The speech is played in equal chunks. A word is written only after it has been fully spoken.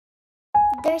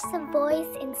There's a voice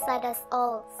inside us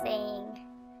all saying,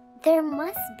 there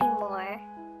must be more.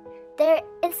 There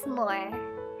is more.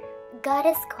 God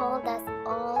has called us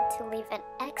all to live an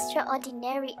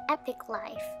extraordinary, epic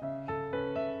life.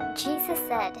 Jesus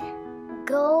said,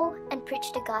 go and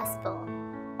preach the gospel.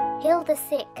 Heal the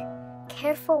sick.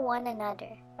 Care for one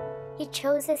another. He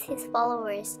chooses his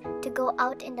followers to go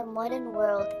out in the modern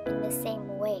world in the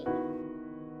same way.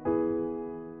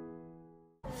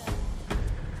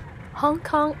 Hong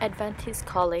Kong Adventist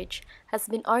College has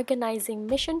been organizing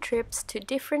mission trips to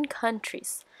different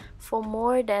countries for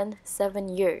more than 7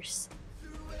 years.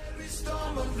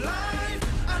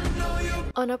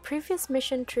 On a previous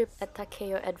mission trip at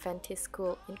TAKEO Adventist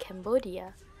School in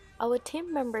Cambodia, our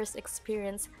team members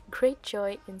experienced great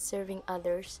joy in serving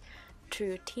others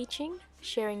through teaching,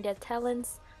 sharing their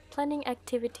talents, planning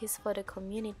activities for the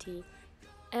community,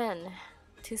 and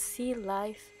to see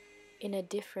life in a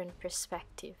different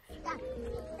perspective.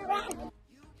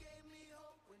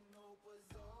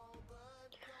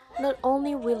 Not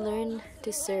only we learn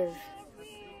to serve,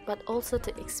 but also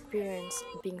to experience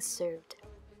being served.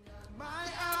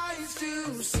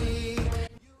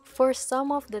 For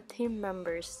some of the team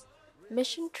members,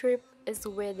 mission trip is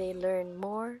where they learn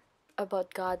more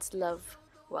about God's love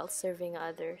while serving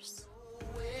others.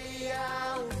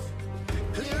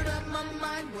 Cleared up my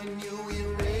mind when you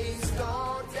erased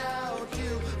all doubt.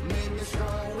 You made me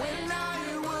strong when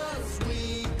I was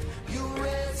weak. You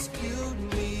rescued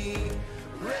me,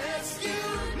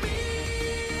 rescued me.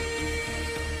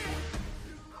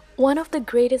 One of the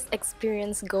greatest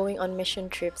experiences going on mission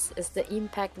trips is the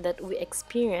impact that we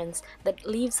experience that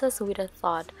leaves us with a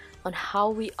thought on how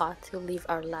we ought to live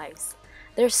our lives.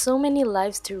 There's so many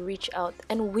lives to reach out,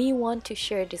 and we want to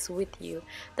share this with you,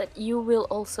 that you will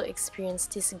also experience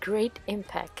this great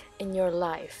impact in your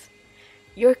life.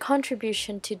 Your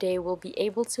contribution today will be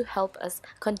able to help us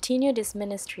continue this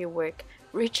ministry work,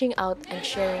 reaching out and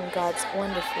sharing God's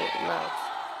wonderful love.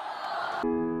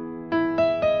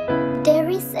 There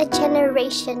is a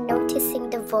generation noticing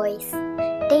the voice.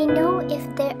 They know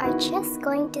if they are just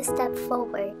going to step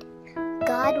forward,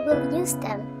 God will use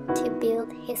them to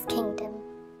build His kingdom.